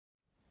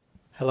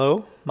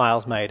Hello,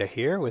 Miles Maeda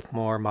here with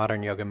more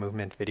modern yoga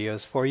movement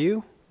videos for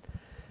you.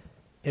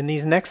 In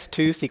these next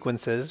two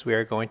sequences, we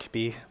are going to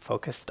be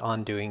focused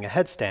on doing a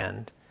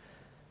headstand.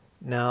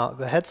 Now,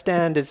 the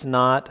headstand is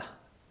not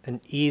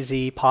an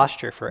easy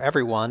posture for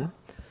everyone,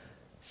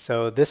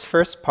 so this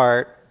first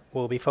part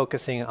will be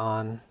focusing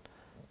on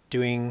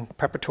doing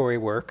preparatory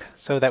work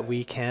so that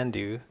we can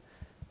do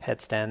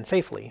headstand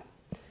safely.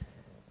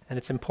 And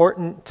it's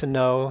important to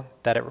know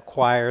that it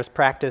requires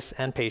practice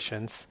and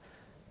patience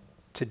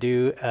to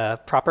do a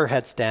proper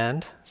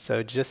headstand,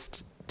 so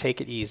just take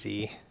it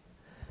easy.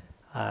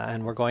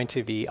 And we're going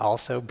to be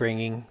also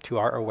bringing to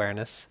our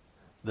awareness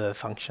the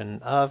function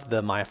of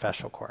the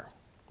myofascial core.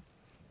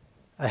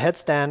 A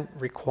headstand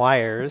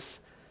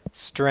requires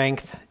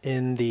strength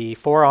in the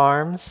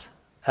forearms,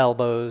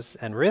 elbows,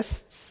 and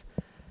wrists,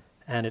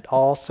 and it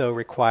also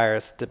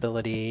requires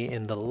stability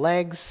in the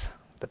legs,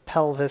 the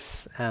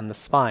pelvis, and the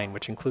spine,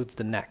 which includes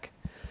the neck.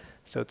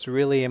 So it's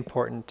really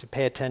important to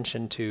pay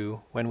attention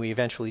to, when we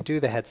eventually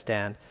do the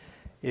headstand,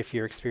 if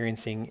you're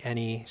experiencing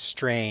any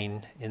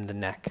strain in the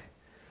neck.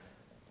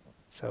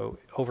 So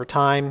over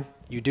time,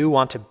 you do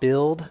want to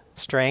build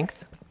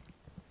strength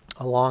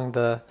along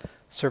the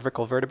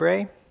cervical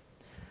vertebrae.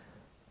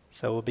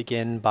 So we'll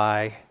begin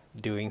by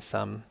doing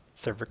some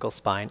cervical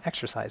spine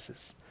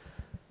exercises.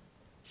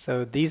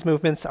 So these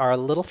movements are a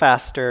little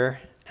faster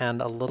and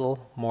a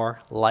little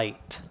more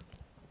light.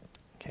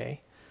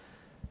 Okay.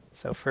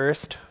 So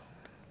first,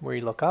 we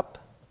look up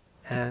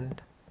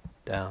and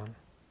down.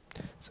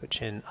 So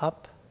chin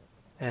up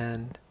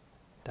and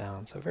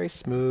down. So very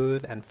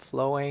smooth and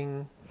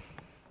flowing.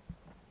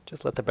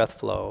 Just let the breath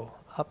flow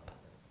up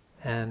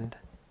and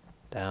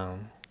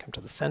down. Come to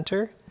the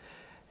center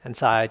and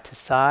side to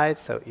side.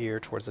 So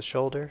ear towards the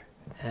shoulder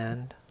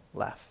and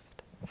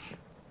left,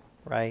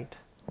 right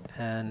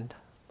and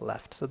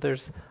left. So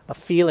there's a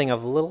feeling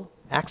of a little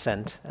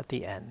accent at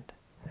the end.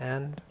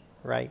 And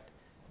right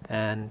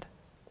and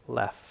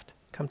left.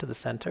 Come to the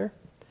center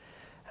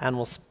and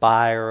we'll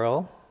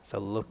spiral. So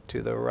look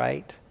to the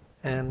right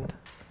and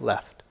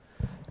left.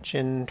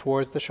 Chin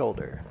towards the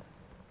shoulder.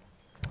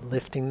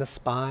 Lifting the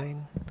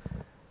spine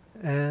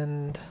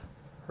and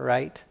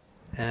right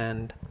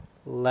and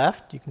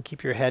left. You can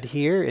keep your head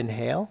here,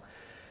 inhale.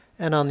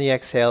 And on the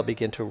exhale,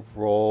 begin to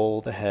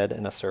roll the head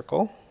in a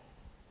circle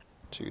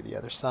to the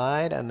other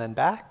side and then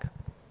back.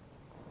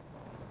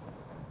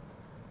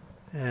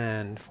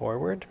 And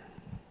forward.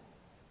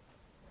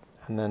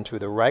 And then to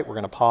the right, we're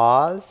going to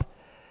pause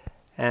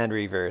and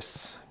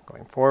reverse.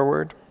 Going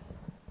forward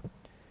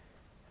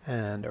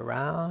and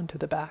around to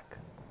the back.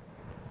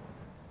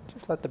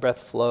 Just let the breath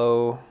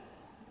flow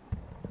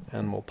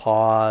and we'll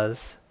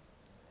pause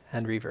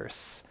and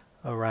reverse.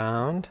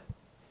 Around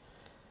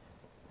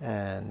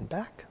and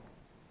back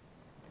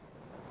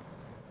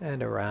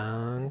and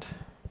around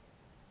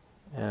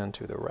and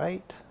to the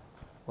right.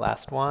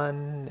 Last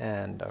one,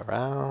 and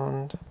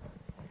around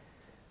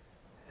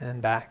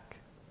and back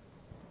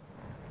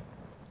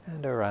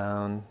and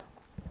around,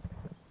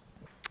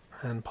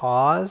 and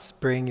pause,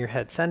 bring your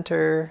head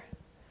center,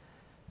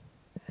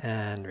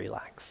 and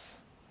relax.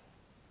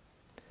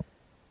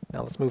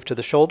 Now let's move to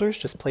the shoulders.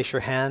 Just place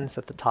your hands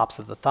at the tops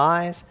of the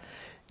thighs.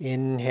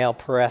 Inhale,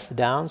 press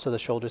down so the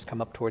shoulders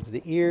come up towards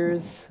the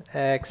ears.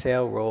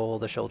 Exhale, roll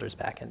the shoulders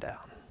back and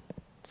down.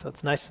 So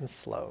it's nice and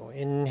slow.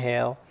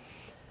 Inhale,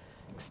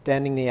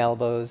 extending the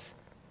elbows.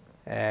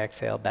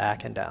 Exhale,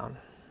 back and down.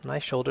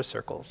 Nice shoulder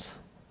circles.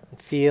 And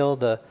feel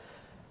the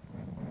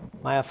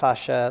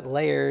myofascial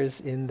layers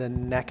in the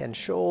neck and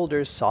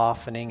shoulders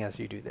softening as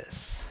you do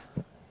this.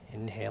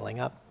 Inhaling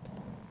up,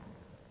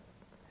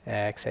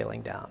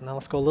 exhaling down. Now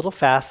let's go a little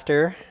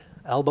faster.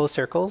 Elbow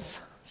circles,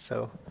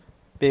 so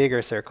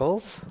bigger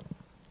circles.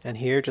 And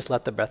here, just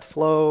let the breath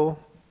flow.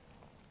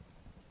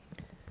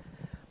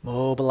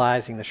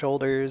 Mobilizing the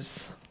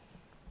shoulders.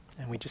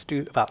 And we just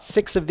do about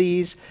 6 of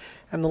these.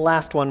 And the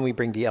last one, we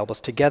bring the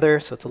elbows together,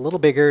 so it's a little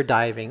bigger,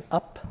 diving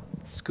up,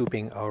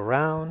 scooping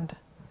around,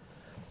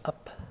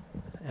 up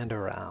and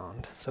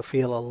around. So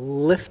feel a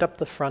lift up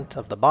the front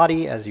of the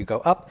body as you go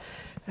up,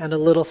 and a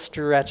little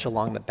stretch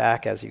along the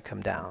back as you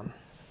come down.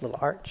 A little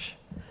arch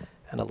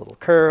and a little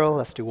curl.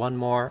 Let's do one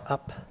more.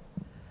 Up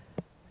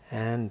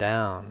and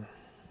down.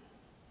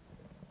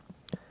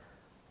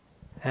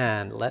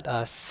 And let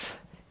us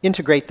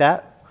integrate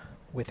that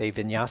with a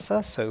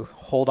vinyasa. So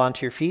hold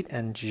onto your feet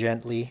and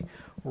gently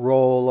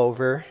roll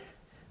over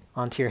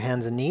onto your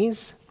hands and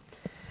knees.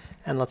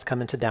 And let's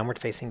come into downward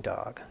facing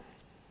dog.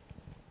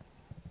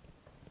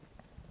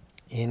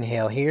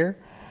 Inhale here.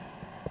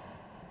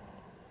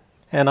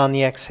 And on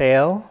the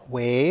exhale,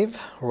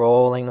 wave,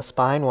 rolling the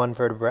spine one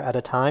vertebra at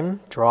a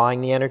time,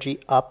 drawing the energy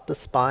up the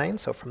spine,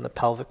 so from the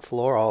pelvic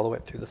floor all the way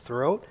up through the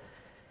throat.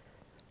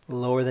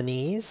 Lower the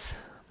knees.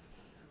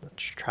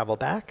 Let's travel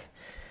back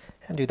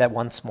and do that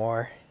once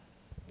more.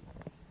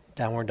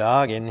 Downward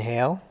dog,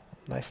 inhale,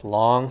 nice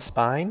long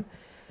spine.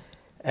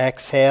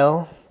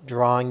 Exhale,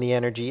 drawing the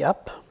energy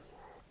up,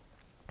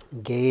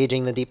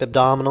 engaging the deep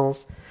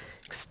abdominals.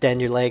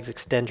 Extend your legs,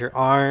 extend your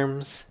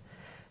arms,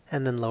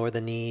 and then lower the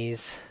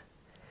knees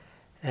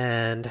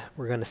And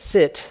we're going to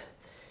sit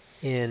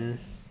in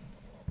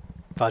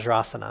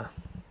Vajrasana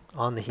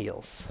on the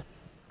heels.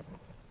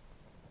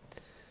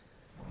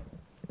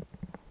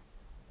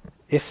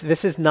 If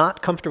this is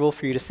not comfortable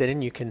for you to sit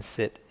in, you can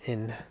sit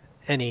in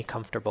any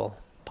comfortable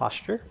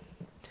posture.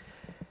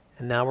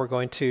 And now we're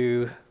going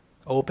to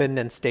open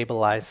and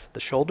stabilize the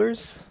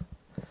shoulders.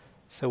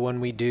 So when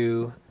we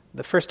do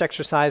the first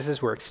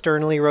exercises, we're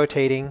externally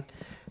rotating.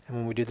 And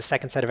when we do the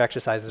second set of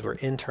exercises, we're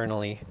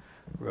internally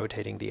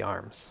rotating the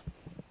arms.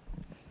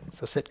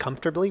 So sit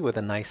comfortably with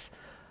a nice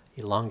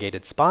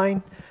elongated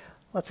spine.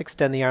 Let's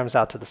extend the arms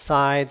out to the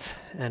sides,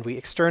 and we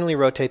externally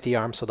rotate the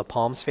arms so the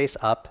palms face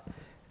up,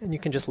 and you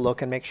can just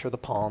look and make sure the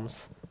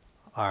palms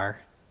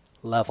are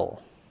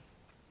level.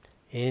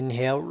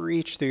 Inhale,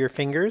 reach through your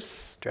fingers,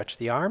 stretch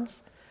the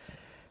arms,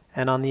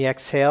 and on the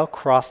exhale,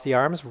 cross the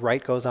arms,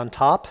 right goes on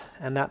top,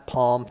 and that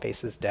palm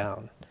faces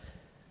down.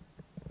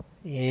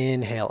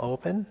 Inhale,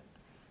 open,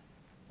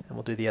 and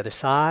we'll do the other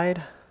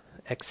side.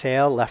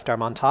 Exhale, left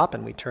arm on top,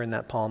 and we turn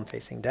that palm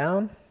facing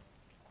down.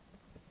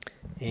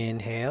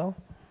 Inhale.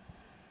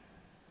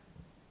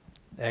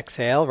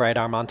 Exhale, right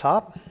arm on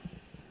top,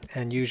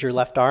 and use your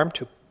left arm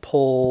to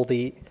pull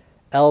the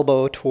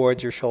elbow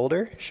towards your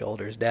shoulder,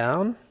 shoulders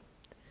down.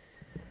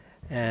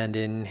 And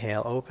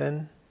inhale,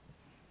 open.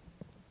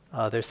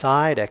 Other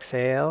side,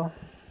 exhale,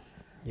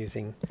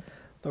 using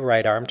the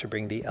right arm to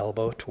bring the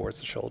elbow towards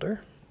the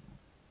shoulder.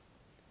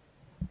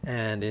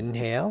 And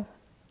inhale.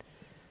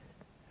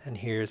 And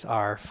here's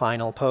our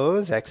final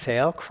pose.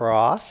 Exhale,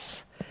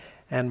 cross.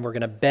 And we're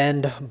going to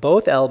bend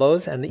both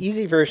elbows. And the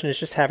easy version is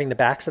just having the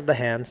backs of the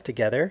hands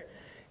together.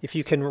 If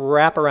you can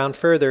wrap around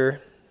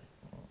further,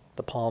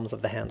 the palms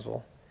of the hands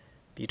will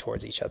be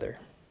towards each other.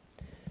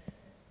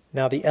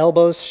 Now the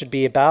elbows should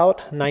be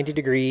about 90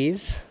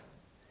 degrees.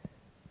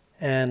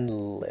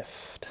 And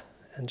lift.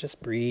 And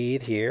just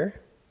breathe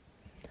here.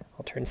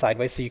 I'll turn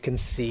sideways so you can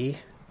see.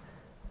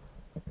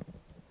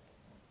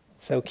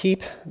 So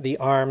keep the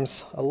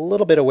arms a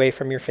little bit away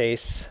from your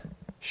face,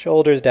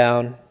 shoulders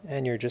down,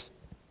 and you're just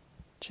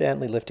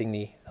gently lifting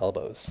the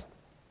elbows.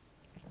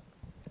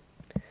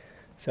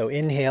 So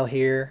inhale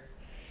here,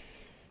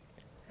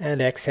 and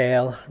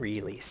exhale,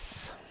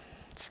 release.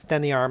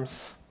 Extend the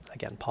arms,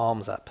 again,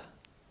 palms up.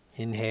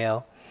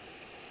 Inhale.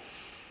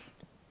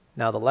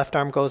 Now the left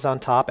arm goes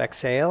on top,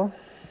 exhale,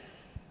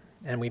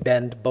 and we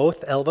bend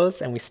both elbows,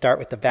 and we start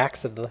with the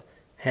backs of the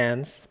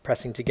hands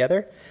pressing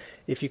together.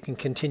 If you can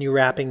continue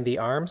wrapping the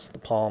arms, the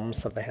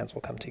palms of the hands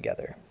will come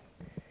together.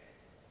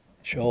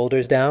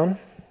 Shoulders down,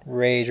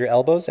 raise your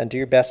elbows, and do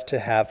your best to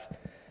have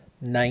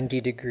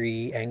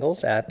 90-degree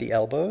angles at the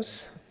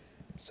elbows.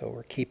 So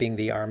we're keeping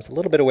the arms a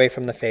little bit away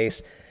from the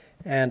face,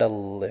 and a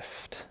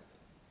lift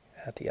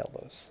at the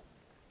elbows.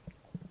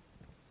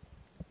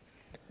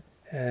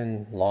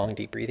 And long,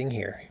 deep breathing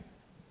here.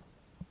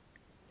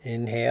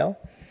 Inhale.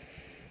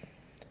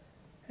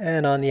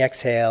 And on the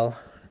exhale,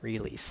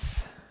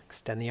 release.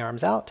 Extend the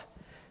arms out.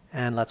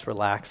 And let's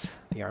relax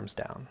the arms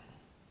down.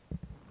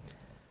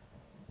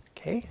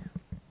 Okay.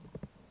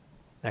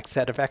 Next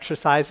set of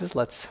exercises,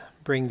 let's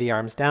bring the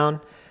arms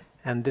down.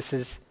 And this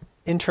is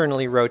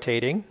internally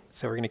rotating.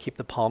 So we're going to keep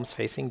the palms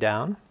facing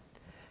down.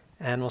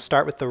 And we'll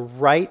start with the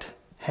right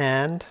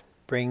hand.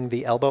 Bring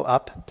the elbow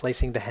up,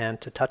 placing the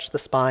hand to touch the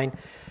spine.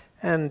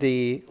 And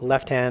the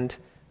left hand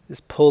is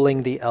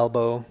pulling the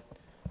elbow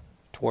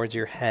towards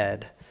your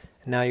head.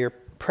 Now you're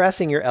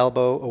pressing your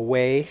elbow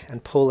away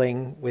and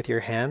pulling with your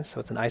hands, so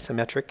it's an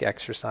isometric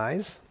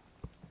exercise.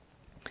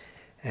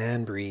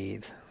 And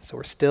breathe. So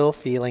we're still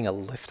feeling a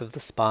lift of the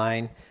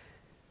spine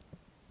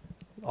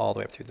all the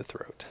way up through the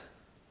throat.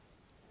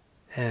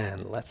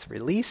 And let's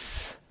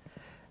release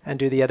and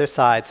do the other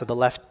side. So the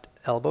left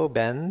elbow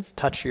bends,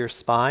 touch your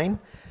spine,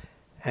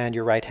 and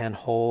your right hand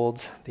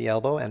holds the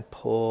elbow and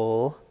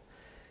pull.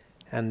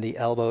 And the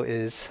elbow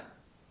is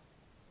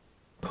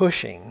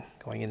pushing,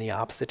 going in the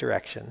opposite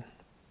direction.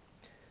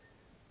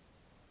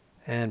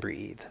 And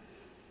breathe.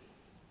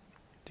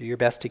 Do your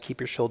best to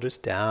keep your shoulders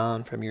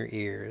down from your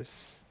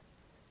ears.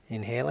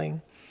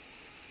 Inhaling.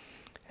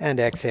 And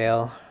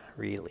exhale,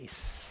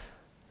 release.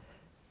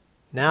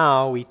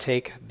 Now we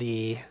take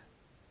the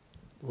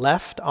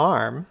left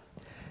arm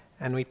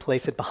and we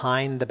place it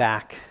behind the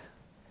back.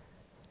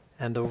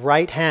 And the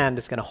right hand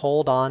is going to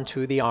hold on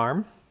to the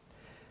arm,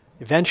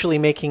 eventually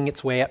making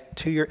its way up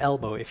to your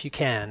elbow if you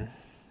can.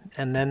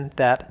 And then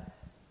that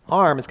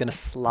arm is going to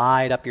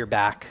slide up your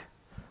back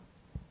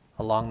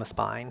along the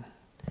spine.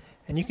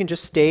 And you can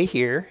just stay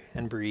here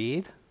and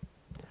breathe.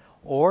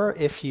 Or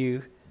if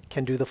you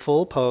can do the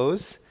full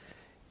pose,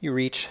 you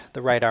reach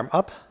the right arm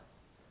up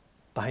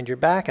behind your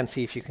back and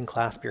see if you can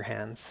clasp your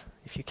hands.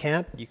 If you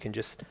can't, you can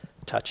just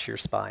touch your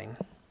spine.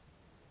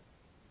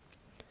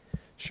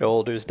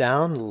 Shoulders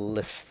down,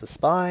 lift the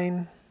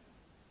spine,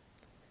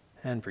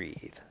 and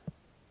breathe.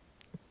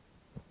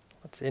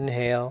 Let's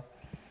inhale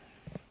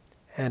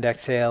and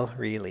exhale,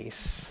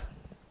 release.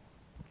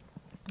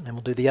 And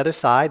we'll do the other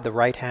side. The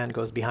right hand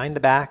goes behind the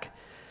back.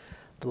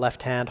 The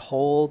left hand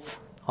holds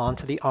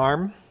onto the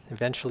arm,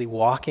 eventually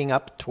walking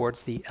up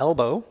towards the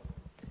elbow.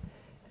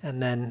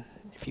 And then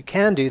if you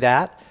can do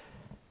that,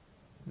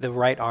 the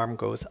right arm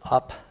goes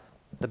up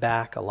the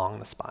back along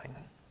the spine.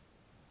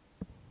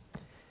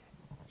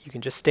 You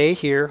can just stay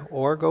here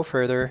or go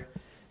further,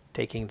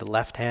 taking the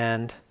left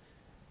hand,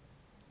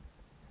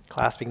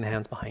 clasping the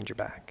hands behind your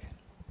back.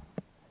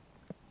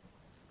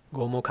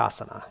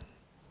 Gomukhasana.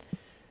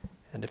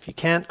 And if you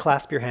can't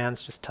clasp your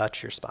hands, just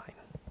touch your spine.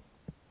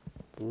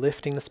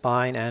 Lifting the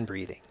spine and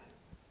breathing.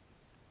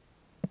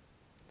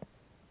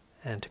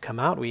 And to come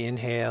out, we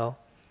inhale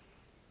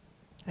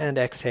and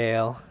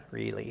exhale,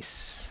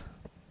 release.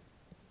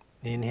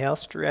 Inhale,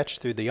 stretch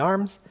through the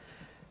arms,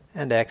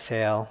 and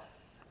exhale,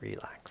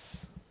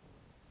 relax.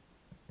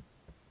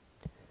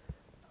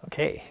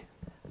 Okay,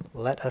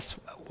 let us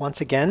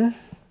once again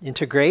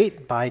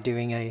integrate by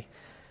doing a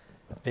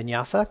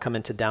vinyasa. Come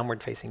into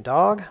downward facing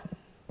dog.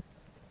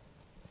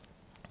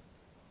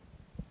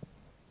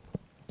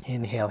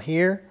 Inhale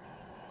here.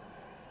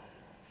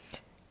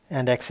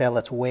 And exhale,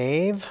 let's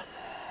wave,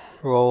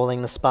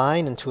 rolling the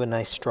spine into a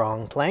nice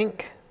strong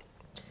plank,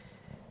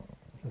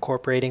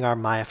 incorporating our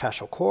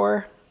myofascial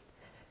core.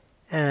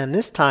 And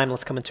this time,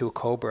 let's come into a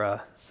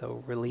cobra.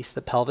 So release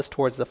the pelvis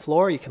towards the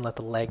floor. You can let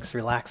the legs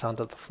relax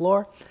onto the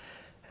floor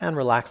and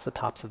relax the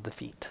tops of the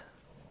feet.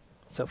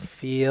 So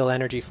feel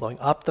energy flowing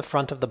up the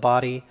front of the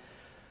body,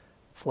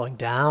 flowing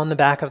down the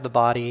back of the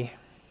body,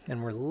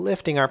 and we're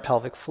lifting our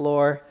pelvic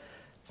floor,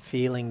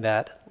 feeling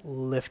that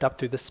lift up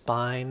through the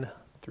spine,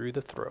 through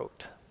the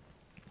throat.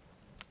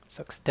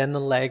 So extend the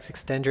legs,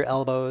 extend your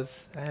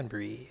elbows, and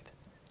breathe.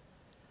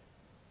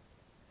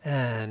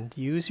 And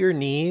use your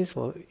knees.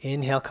 We'll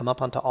inhale, come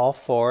up onto all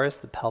fours.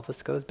 The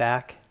pelvis goes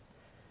back.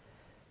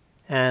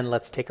 And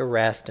let's take a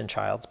rest in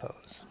child's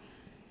pose.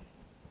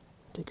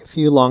 Take a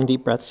few long,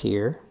 deep breaths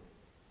here.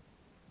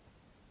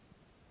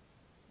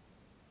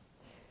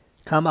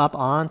 Come up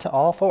onto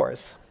all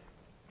fours.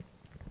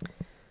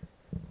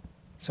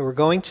 So we're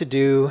going to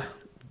do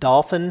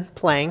dolphin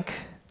plank,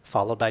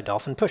 followed by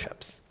dolphin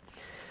push-ups.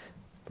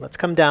 Let's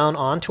come down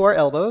onto our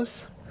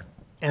elbows.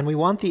 And we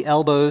want the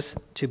elbows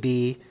to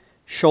be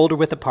shoulder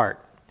width apart.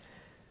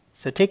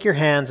 So take your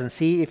hands and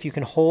see if you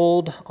can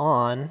hold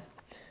on,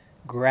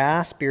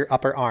 grasp your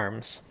upper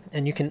arms,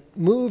 and you can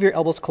move your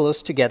elbows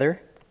close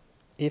together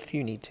if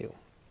you need to.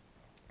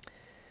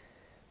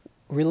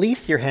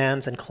 Release your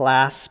hands and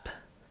clasp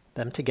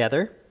them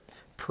together,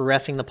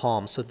 pressing the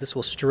palms. So this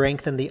will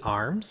strengthen the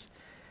arms.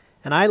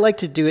 And I like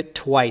to do it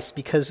twice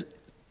because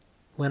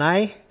when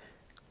I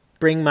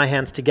bring my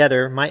hands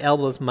together, my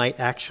elbows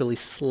might actually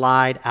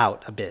slide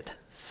out a bit.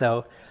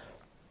 So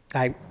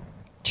I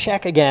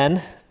check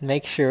again,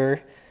 make sure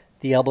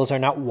the elbows are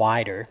not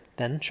wider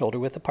than shoulder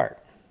width apart.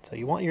 So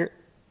you want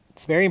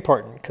it's very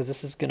important because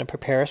this is going to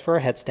prepare us for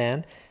a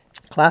headstand.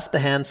 Clasp the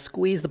hands,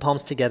 squeeze the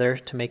palms together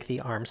to make the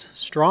arms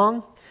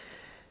strong.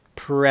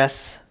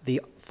 Press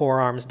the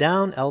forearms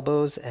down,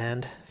 elbows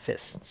and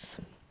fists.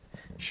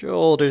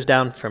 Shoulders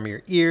down from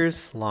your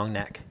ears, long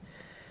neck.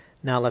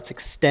 Now let's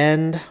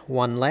extend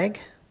one leg.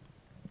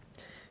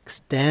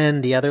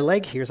 Extend the other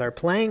leg. Here's our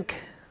plank.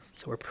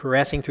 So we're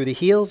pressing through the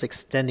heels,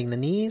 extending the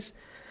knees.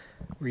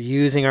 We're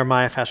using our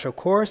myofascial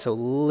core, so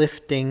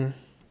lifting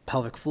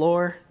pelvic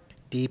floor,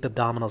 deep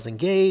abdominals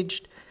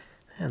engaged,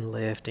 and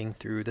lifting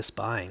through the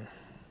spine.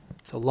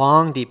 So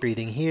long, deep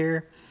breathing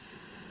here.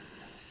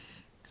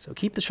 So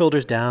keep the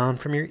shoulders down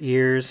from your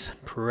ears.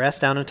 Press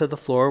down into the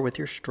floor with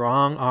your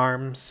strong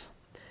arms.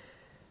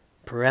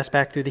 Press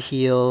back through the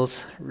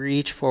heels.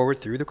 Reach forward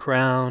through the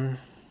crown.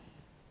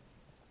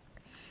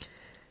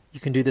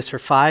 You can do this for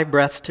 5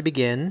 breaths to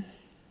begin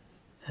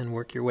and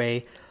work your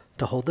way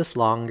to hold this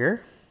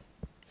longer.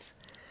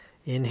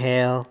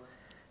 Inhale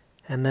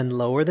and then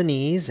lower the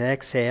knees.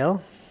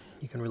 Exhale.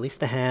 You can release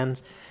the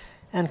hands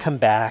and come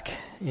back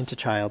into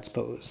child's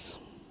pose.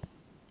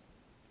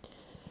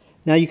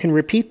 Now you can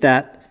repeat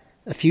that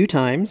a few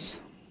times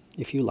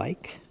if you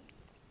like.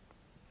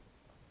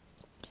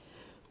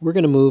 We're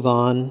going to move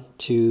on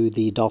to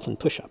the dolphin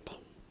push-up.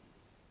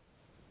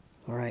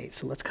 All right,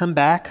 so let's come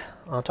back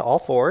onto all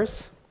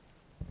fours.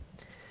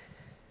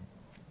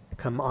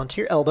 Come onto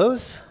your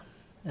elbows,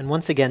 and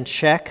once again,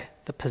 check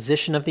the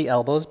position of the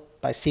elbows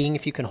by seeing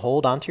if you can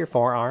hold onto your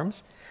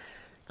forearms.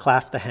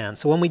 Clasp the hands.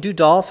 So when we do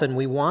dolphin,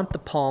 we want the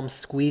palms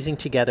squeezing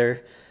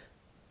together,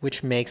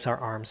 which makes our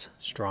arms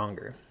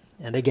stronger.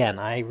 And again,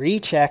 I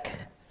recheck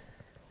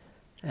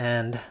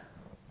and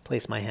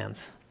place my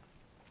hands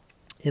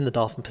in the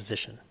dolphin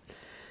position.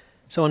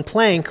 So in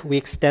plank, we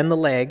extend the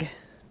leg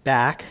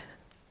back,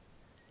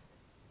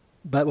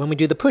 but when we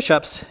do the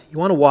push-ups, you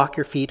want to walk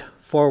your feet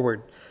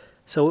forward.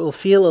 So it will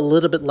feel a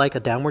little bit like a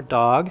downward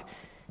dog.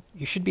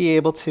 You should be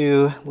able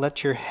to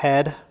let your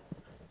head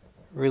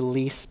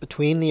release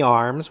between the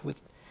arms,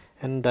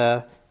 and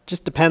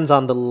just depends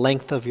on the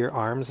length of your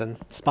arms and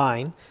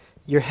spine.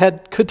 Your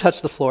head could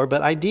touch the floor,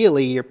 but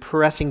ideally you're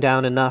pressing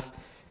down enough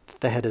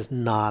that the head is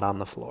not on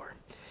the floor.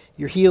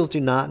 Your heels do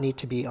not need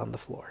to be on the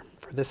floor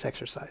for this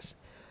exercise,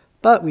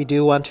 but we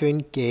do want to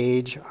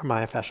engage our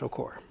myofascial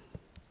core.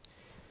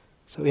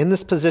 So in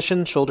this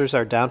position, shoulders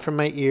are down from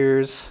my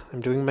ears. I'm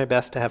doing my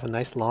best to have a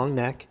nice long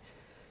neck.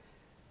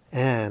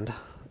 And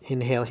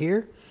inhale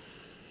here.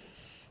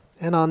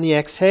 And on the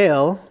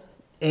exhale,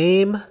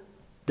 aim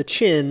the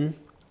chin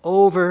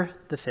over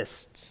the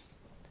fists.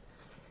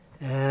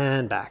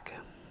 And back.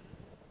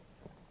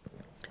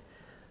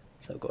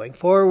 So going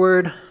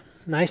forward,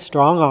 nice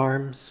strong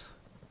arms,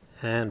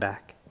 and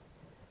back.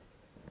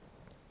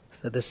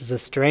 So this is a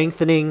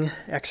strengthening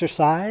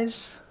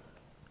exercise.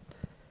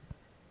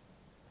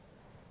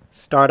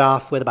 Start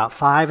off with about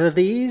 5 of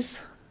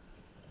these.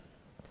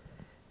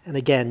 And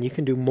again, you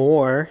can do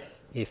more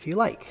if you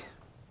like.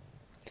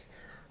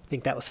 I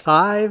think that was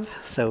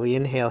 5. So we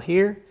inhale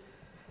here.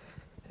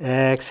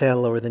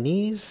 Exhale, lower the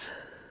knees.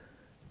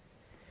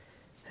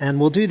 And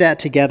we'll do that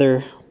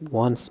together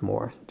once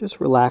more. Just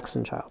relax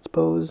in child's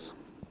pose.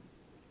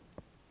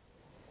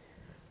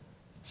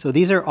 So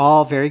these are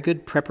all very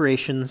good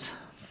preparations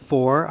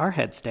for our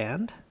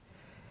headstand.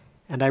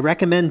 And I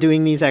recommend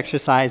doing these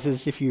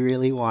exercises if you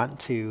really want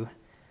to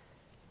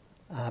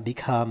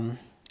become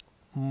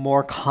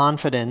more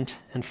confident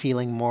and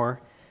feeling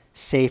more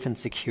safe and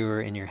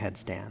secure in your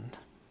headstand.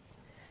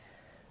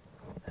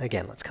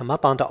 Again, let's come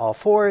up onto all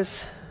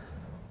fours,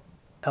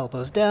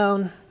 elbows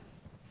down.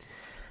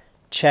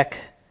 Check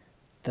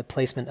the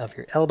placement of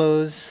your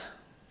elbows.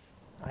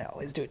 I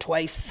always do it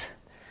twice.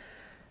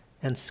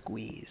 And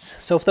squeeze.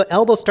 So if the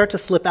elbows start to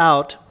slip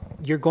out,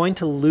 you're going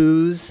to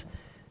lose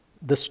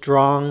the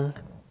strong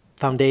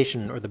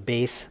foundation or the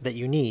base that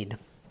you need.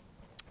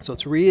 So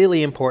it's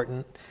really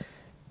important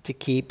to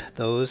keep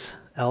those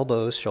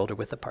elbows shoulder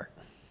width apart.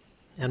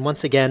 And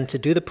once again, to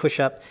do the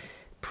push-up,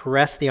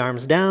 press the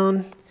arms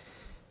down,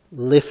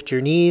 lift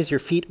your knees. Your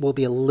feet will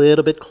be a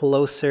little bit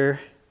closer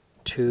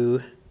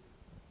to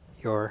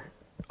your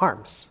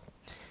arms.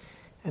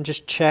 And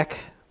just check.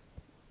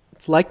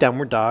 It's like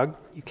downward dog.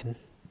 You can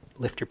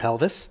lift your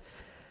pelvis.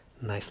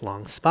 Nice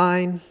long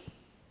spine.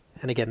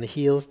 And again, the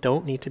heels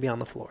don't need to be on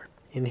the floor.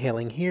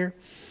 Inhaling here.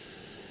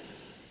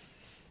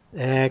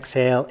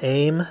 Exhale,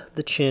 aim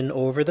the chin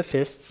over the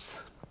fists.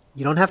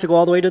 You don't have to go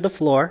all the way to the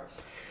floor.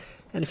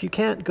 And if you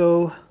can't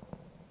go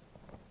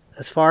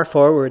as far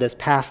forward as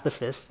past the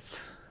fists,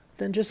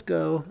 then just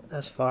go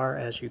as far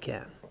as you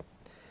can.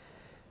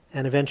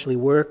 And eventually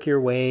work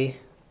your way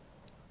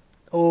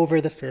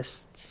over the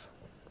fists.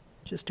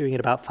 Just doing it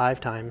about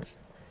 5 times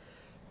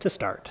to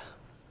start.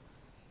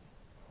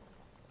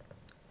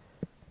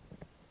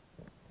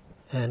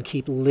 And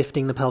keep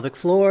lifting the pelvic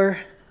floor.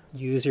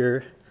 Use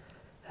your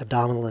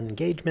abdominal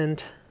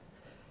engagement.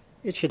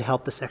 It should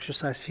help this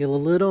exercise feel a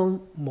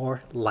little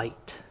more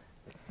light.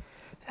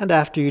 And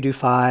after you do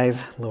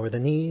 5, lower the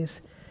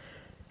knees.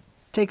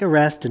 Take a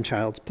rest in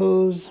child's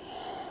pose.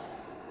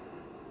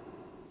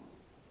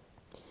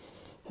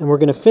 And we're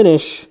going to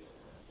finish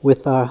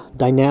with a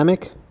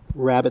dynamic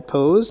rabbit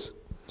pose.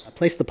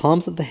 Place the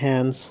palms of the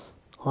hands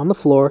on the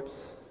floor,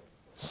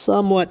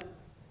 somewhat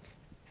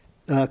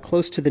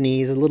close to the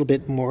knees, a little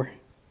bit more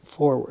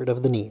forward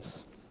of the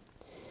knees.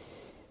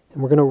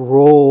 And we're going to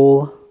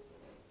roll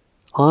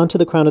onto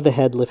the crown of the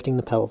head, lifting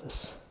the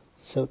pelvis.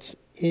 So it's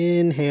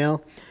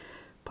inhale,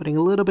 putting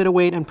a little bit of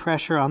weight and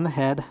pressure on the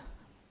head.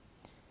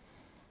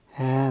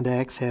 And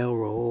exhale,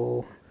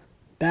 roll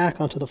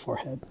back onto the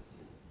forehead.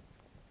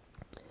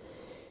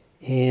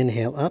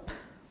 Inhale up.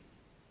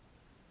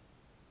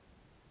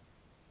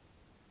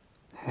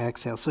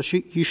 Exhale. So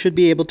you should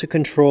be able to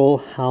control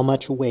how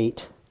much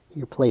weight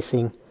you're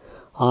placing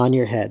on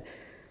your head.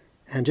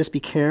 And just be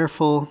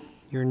careful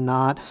you're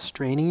not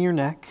straining your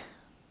neck.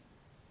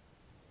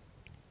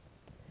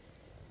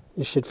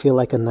 It should feel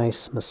like a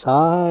nice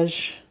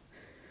massage.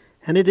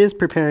 And it is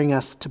preparing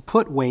us to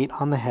put weight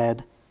on the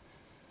head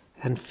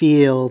and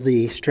feel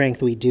the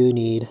strength we do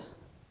need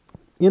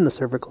in the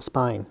cervical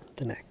spine,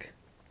 the neck.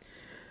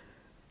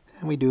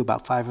 And we do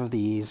about 5 of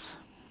these.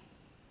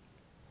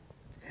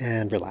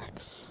 And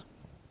relax.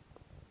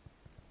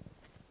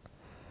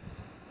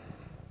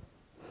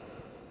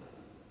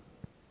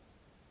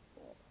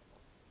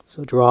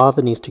 So draw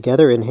the knees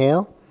together,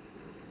 inhale.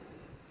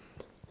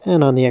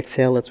 And on the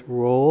exhale, let's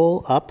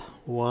roll up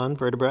 1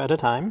 vertebra at a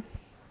time.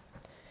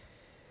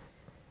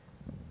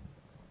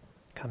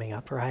 Coming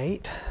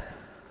upright.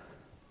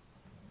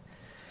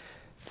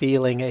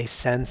 Feeling a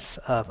sense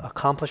of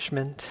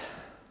accomplishment.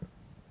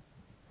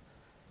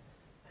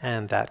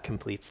 And that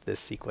completes this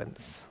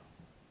sequence.